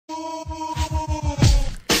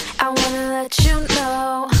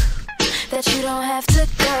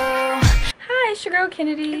it's your girl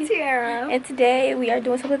Kennedy. Tiara. And today we are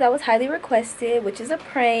doing something that was highly requested, which is a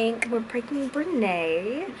prank. We're pranking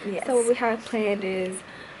Brene. Yes. So what we have planned is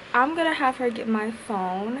I'm gonna have her get my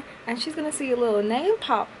phone and she's gonna see a little name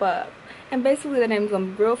pop up. And basically the name's gonna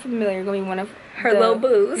be real familiar, gonna be one of her little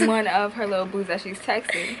boos. One of her little boos that she's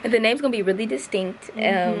texting. And the name's gonna be really distinct.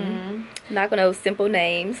 Not gonna know simple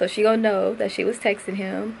names, so she gonna know that she was texting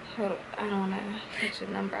him. Hold on, I don't wanna put your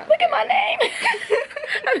number out. Look at my name.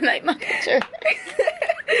 I'm like my picture.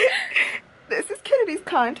 This is Kennedy's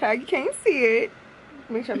contact. You can't see it.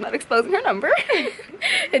 Make sure I'm not exposing her number.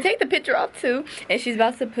 And take the picture off too. And she's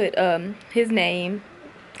about to put his name.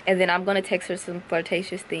 And then I'm gonna text her some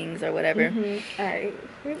flirtatious things or whatever. Alright.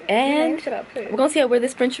 And we're gonna see where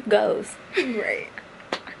this friendship goes. Right.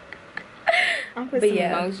 I'm putting some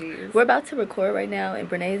emojis. We're about to record right now, and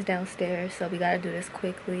Brene is downstairs, so we gotta do this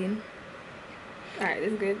quickly. Alright,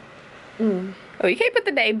 this is good. Oh, you can't put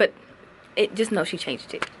the name, but just know she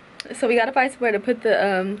changed it. So we gotta find somewhere to put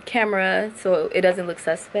the camera so it doesn't look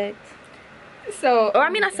suspect. So, or I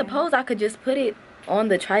mean, I suppose I could just put it on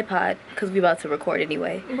the tripod because we about to record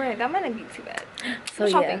anyway. Right, that might not be too bad. So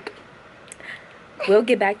yeah, we'll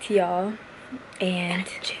get back to y'all. And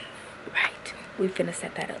right, we finna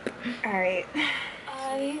set that up. All right.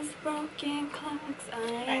 I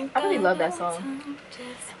really love that song.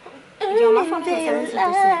 Yo, my phone says 17%.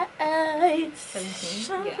 Yeah.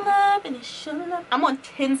 I'm on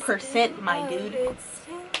 10%, my dude.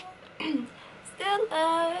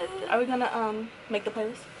 Are we gonna make the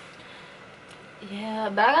playlist? Yeah,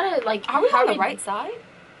 but I gotta like. Are we on the right side?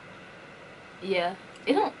 Yeah.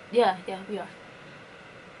 It don't. Yeah, we are.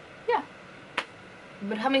 Yeah.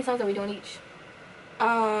 But how many songs are we doing each? You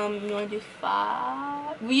wanna do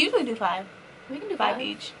 5? We usually do 5. We can do 5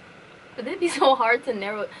 each. But it'd be so hard to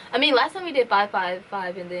narrow. I mean, last time we did 5, 5,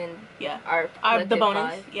 5, and then the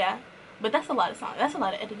bonus. 5. Yeah, but that's a lot of songs. That's a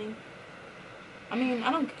lot of editing. I mean, I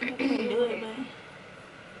don't do it, but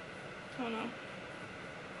I don't know.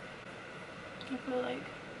 I feel like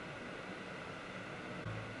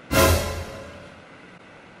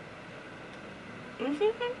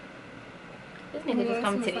this nigga just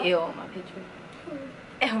come to the ill on my picture.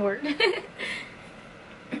 Edward.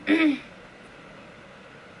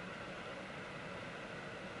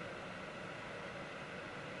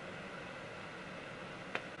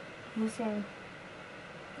 What's wrong?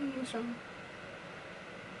 What's wrong?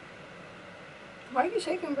 Why are you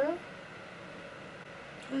shaking, bro?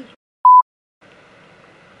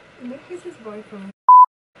 Who's his boyfriend?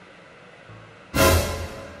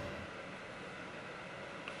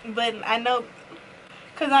 But I know,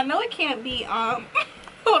 cause I know it can't be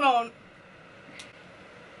hold on.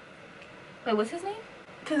 Wait, what's his name?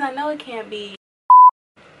 Cause I know it can't be.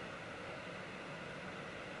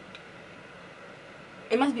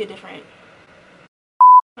 It must be a different.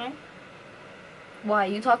 Right? Why,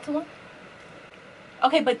 you talked to him?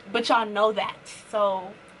 Okay, but y'all know that,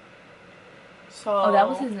 so. Oh, that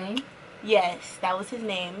was his name? Yes, that was his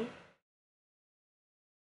name.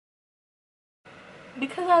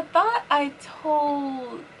 Because I thought I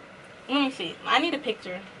told. Let me see. I need a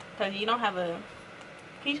picture because you don't have a.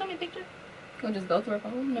 Can you show me a picture? We'll just go through her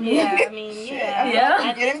phone. Yeah, I mean, yeah. Yeah.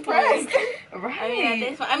 I get impressed. Right. I mean, at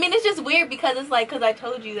this point, I mean, it's just weird because it's like, because I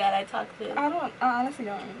told you that I talked to. I honestly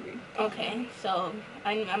don't remember. Okay, so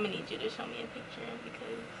I'm gonna need you to show me a picture because.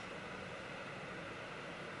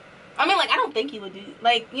 I mean, like, I don't think you would do,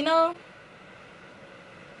 like, you know.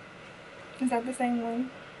 Is that the same one?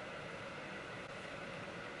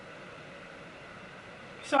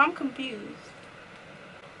 So I'm confused.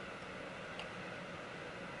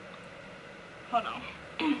 Hold on.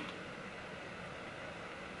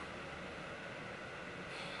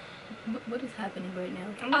 What is happening right now?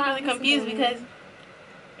 I'm really confused because.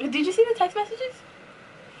 Did you see the text messages?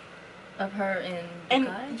 Of her and the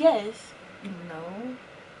guy? Yes. No.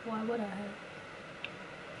 Why would I have?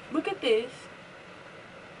 Look at this.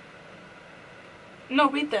 No,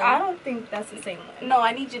 read them. I don't think that's the same one. No,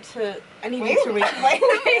 I need you to read them. I need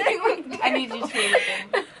you to read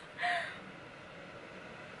them.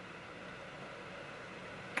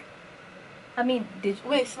 I mean, did you?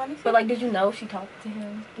 Wait, Sonny? But like, did you know she talked to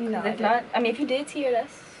him? No. If not, I mean, if you did hear,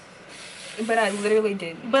 that's. But I literally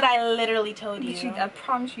didn't. But I literally told you. I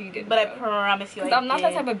promise you didn't. But I promise you I did. I'm not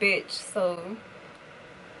that type of bitch, so.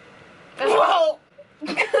 Whoa!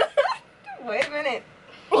 Wait a minute.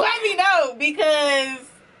 Let me know because.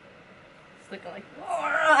 It's looking like.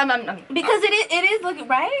 Because it is looking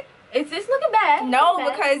right. It's looking bad. No,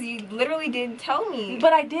 because you literally didn't tell me.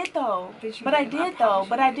 But I did though. But I did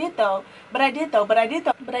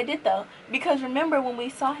though. Because remember when we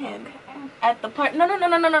saw him? at the party. No.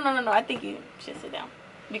 I think you should sit down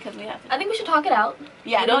because we have to. I think we should talk it out.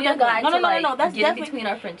 Yeah, no. That's get definitely between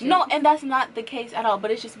our friendships. No, and that's not the case at all.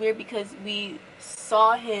 But it's just weird because we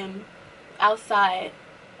saw him outside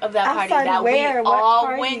of that party that where? we all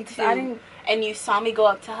party? went to, and you saw me go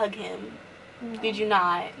up to hug him. No. Did you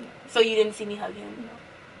not? No. So you didn't see me hug him?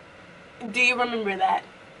 No. Do you remember that?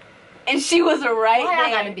 And she was right why there. I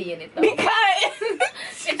gotta be in it though? Because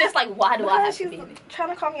it's just like, why do I have to be in it? She's trying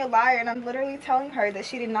to call me a liar, and I'm literally telling her that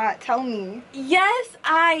she did not tell me. Yes,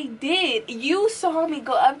 I did. You saw me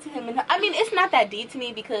go up to him, and I mean, it's not that deep to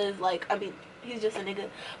me because, like, I mean, he's just a nigga.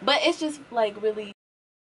 But it's just like really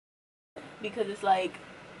because it's like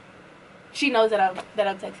she knows that I'm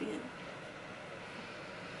texting him.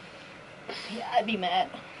 Yeah, I'd be mad.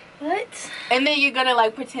 What? And then you're gonna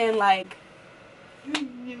like pretend like.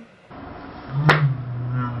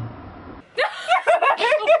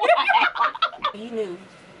 You knew.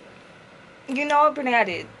 You know what, Brene, I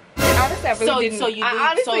did. Honestly, I really didn't. I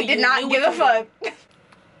honestly did not give a fuck.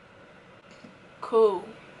 Cool.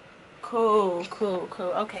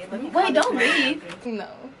 Okay, let me. Wait, don't leave. No.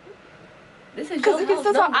 This is your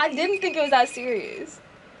house. I didn't think it was that serious.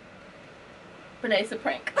 Brene, it's a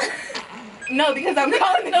prank. No, because I'm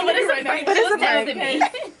calling it. No, but it's a prank. But it's a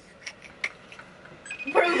prank.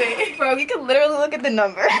 Prove it. Bro, you can literally look at the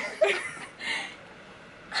number.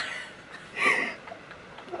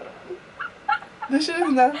 This shit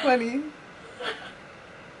is not funny.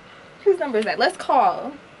 Whose number is that? Let's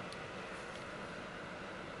call.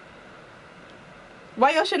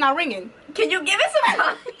 Why your shit not ringing? Can you give it some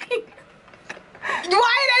time?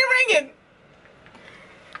 Why it ain't ringing?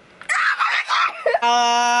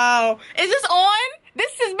 Oh, is this on?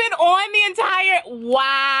 This has been on the entire.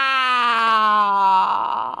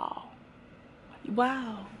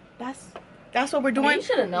 Wow. That's what we're doing. I mean, you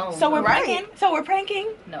should have known. So we're pranking. So we're pranking.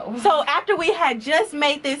 No. So after we had just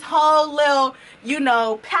made this whole little,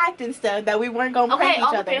 pact and stuff that we weren't gonna prank each all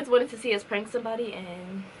other. the parents wanted to see us prank somebody,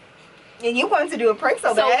 and you wanted to do a prank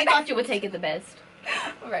so bad. So we thought you would take it the best.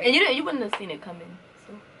 Right. And you wouldn't have seen it coming.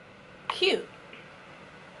 So cute.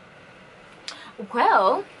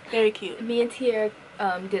 Well, very cute. Me and Tier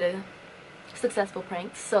did a successful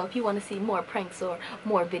prank. So if you want to see more pranks or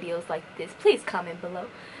more videos like this, please comment below.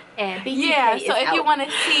 And BTK so if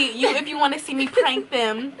you want to see me prank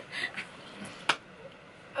them,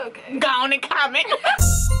 okay, go on and comment.